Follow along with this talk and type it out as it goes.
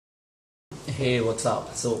Hey, what's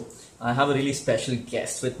up? So, I have a really special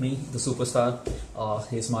guest with me, the superstar.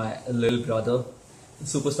 He's my little brother,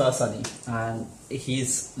 Superstar Sunny, and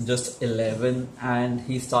he's just 11 and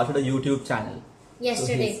he started a YouTube channel.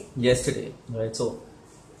 Yesterday, right? So,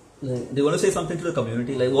 do you want to say something to the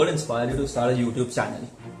community? Like, what inspired you to start a YouTube channel?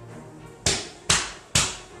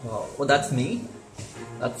 Wow, well, that's me.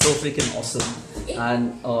 That's so freaking awesome.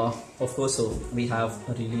 And of course, so we have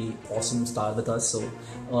a really awesome star with us. So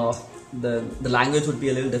the language would be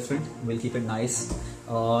a little different. We'll keep it nice.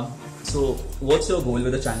 So what's your goal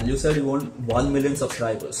with the channel? You said you want 1 million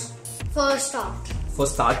subscribers. For a start. For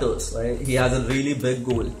starters, right? He has a really big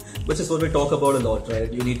goal, which is what we talk about a lot,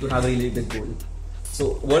 right? You need to have a really big goal.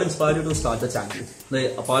 So what inspired you to start the channel?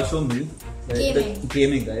 Like, apart from me, Gaming.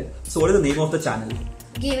 Gaming, right? So what is the name of the channel?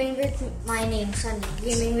 Gaming with my name, Sunny.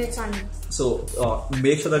 Gaming with Sunny. So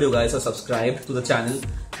make sure that you guys are subscribed to the channel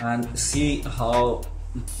and see how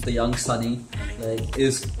the young Sunny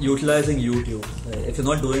is utilizing YouTube. If you're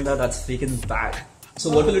not doing that, that's freaking bad. So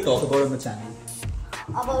what will you talk about on the channel?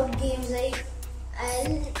 About games,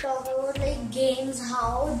 I'll talk about games,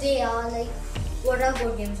 how they are, what are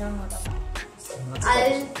good games and what are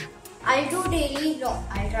bad. I'll do daily vlog.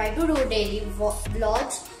 I'll try to do daily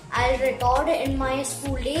vlogs. I'll record in my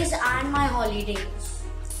school days and my holidays.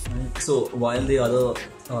 Right. So while the other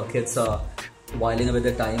kids are whiling away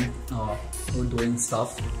their time doing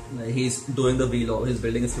stuff, he's doing the vlog, he's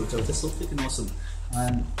building his future, which is so freaking awesome.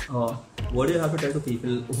 And what do you have to tell to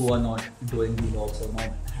people who are not doing vlogs or not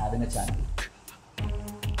having a channel?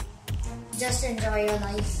 Just enjoy your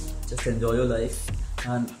life. Just enjoy your life.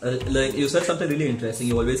 And you said something really interesting,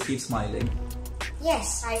 you always keep smiling.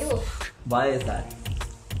 Yes, I do. Why is that?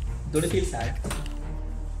 Don't you feel sad?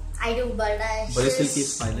 I do, but you still keep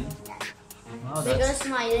smiling? Yeah. Oh, because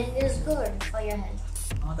smiling is good for your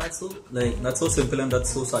health. Oh, that's so simple and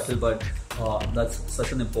that's so subtle, but that's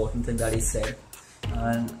such an important thing that he said.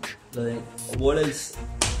 And what else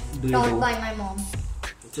do you do? Taught by my mom.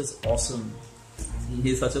 Which is awesome.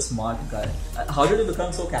 He's such a smart guy. How did you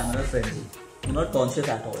become so camera friendly? You're not conscious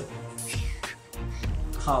at all.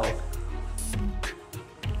 How?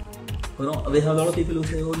 You know, we have a lot of people who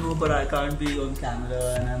say, oh no, but I can't be on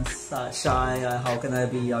camera and I'm shy, how can I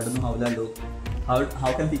be, I don't know how will I look.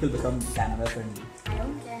 How can people become camera friendly? I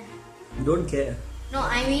don't care. You don't care? No,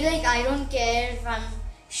 I mean I don't care if I'm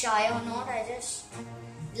shy or not, I just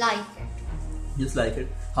like it. Just like it.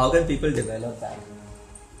 How can people develop that?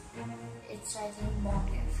 It's, I think, born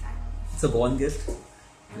gift. It's a born gift?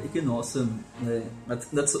 Freaking awesome.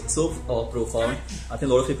 That's so profound. I think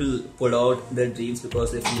a lot of people put out their dreams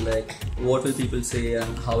because they feel like, what will people say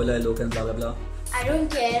and how will I look and blah blah blah. I don't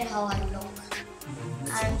care how I look.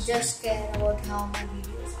 I just care about how my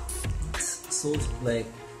videos are. So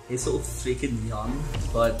he's so freaking young,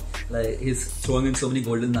 but he's throwing in so many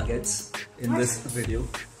golden nuggets in this video.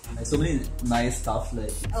 So many nice stuff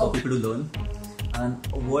for people to learn. And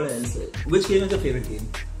what else? Which game is your favorite game?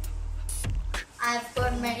 I've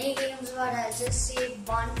got many games, but I'll just say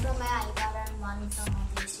one from my iPad and one from my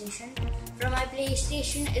PlayStation. From my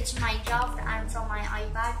PlayStation, it's Minecraft, and from my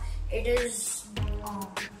iPad, it is one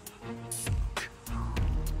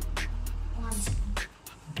second.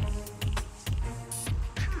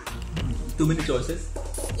 Too many choices?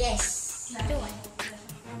 Yes,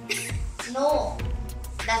 two. No,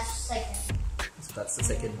 that's second. So that's the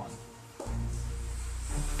second one.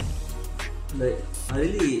 I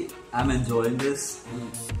really am enjoying this.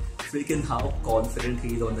 Freaking how confident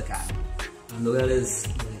he is on the cam. And look at his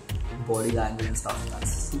body language and stuff.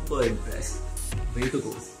 That's super impressed. Way to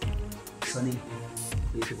go, Sunny.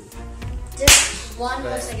 Way to go. Just one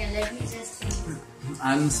more second. Let me just think.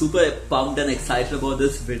 I'm super pumped and excited about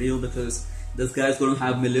this video because this guy is going to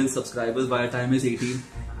have millions of subscribers by the time he's 18,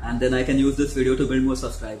 and then I can use this video to build more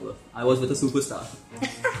subscribers. I was with a superstar.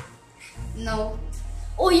 No.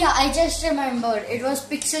 Oh yeah, I just remembered. It was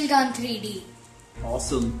Pixel Gun 3D.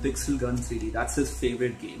 Awesome, Pixel Gun 3D. That's his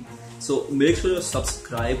favorite game. So make sure you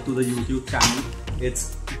subscribe to the YouTube channel.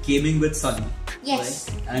 It's Gaming with Sunny. Yes.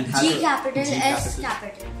 Right? And it has G capital, S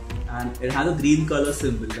capital. And it has a green color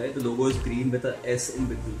symbol, right? The logo is green with a S in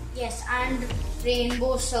between. Yes, and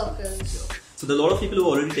rainbow circles. So there are a lot of people who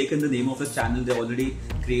have already taken the name of his channel. They're already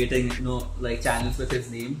creating, channels with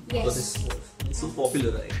his name. Yes. Because it's so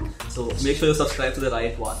popular, right? So make sure you subscribe to the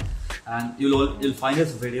right one, and you'll find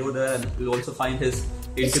his video there, and you'll also find his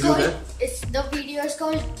interview there. The video is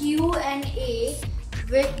called Q&A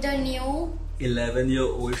with the new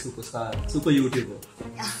 11-year-old super YouTuber.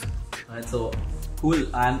 Yeah. Right, so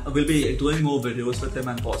cool, and we'll be doing more videos with him,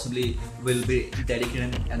 and possibly we'll be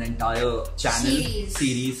dedicating an entire channel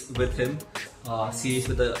series with him. series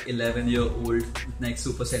with the 11-year-old next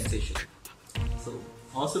super sensation. So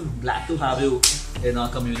awesome, glad to have you in our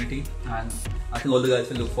community, and I think all the guys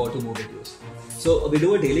will look forward to more videos. So we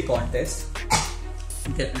do a daily contest.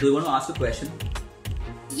 Okay, do you want to ask a question?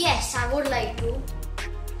 Yes, I would like to.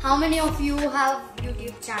 How many of you have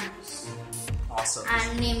YouTube channels? Awesome.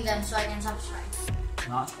 And name them so I can subscribe.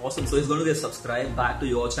 Awesome. So he's going to get subscribed back to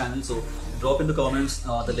your channel. So drop in the comments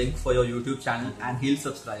the link for your YouTube channel, and he'll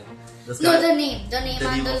subscribe. No, the name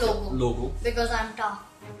and the logo. Because I'm tough.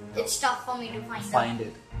 It's tough for me to find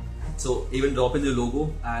it. So even drop in the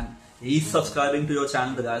logo, and he's subscribing to your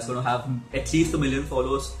channel. The guy's going to have at least 1 million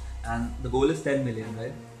followers, and the goal is 10 million,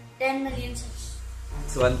 right? 10 million subs.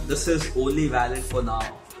 So and this is only valid for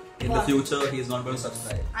now. In What? the future, he's not going to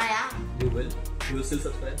subscribe. I am. You will? You will still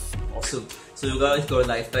subscribe? Awesome. So you guys got a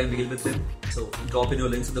lifetime deal with him. So drop in your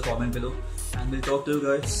links in the comment below, and we'll talk to you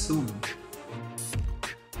guys soon.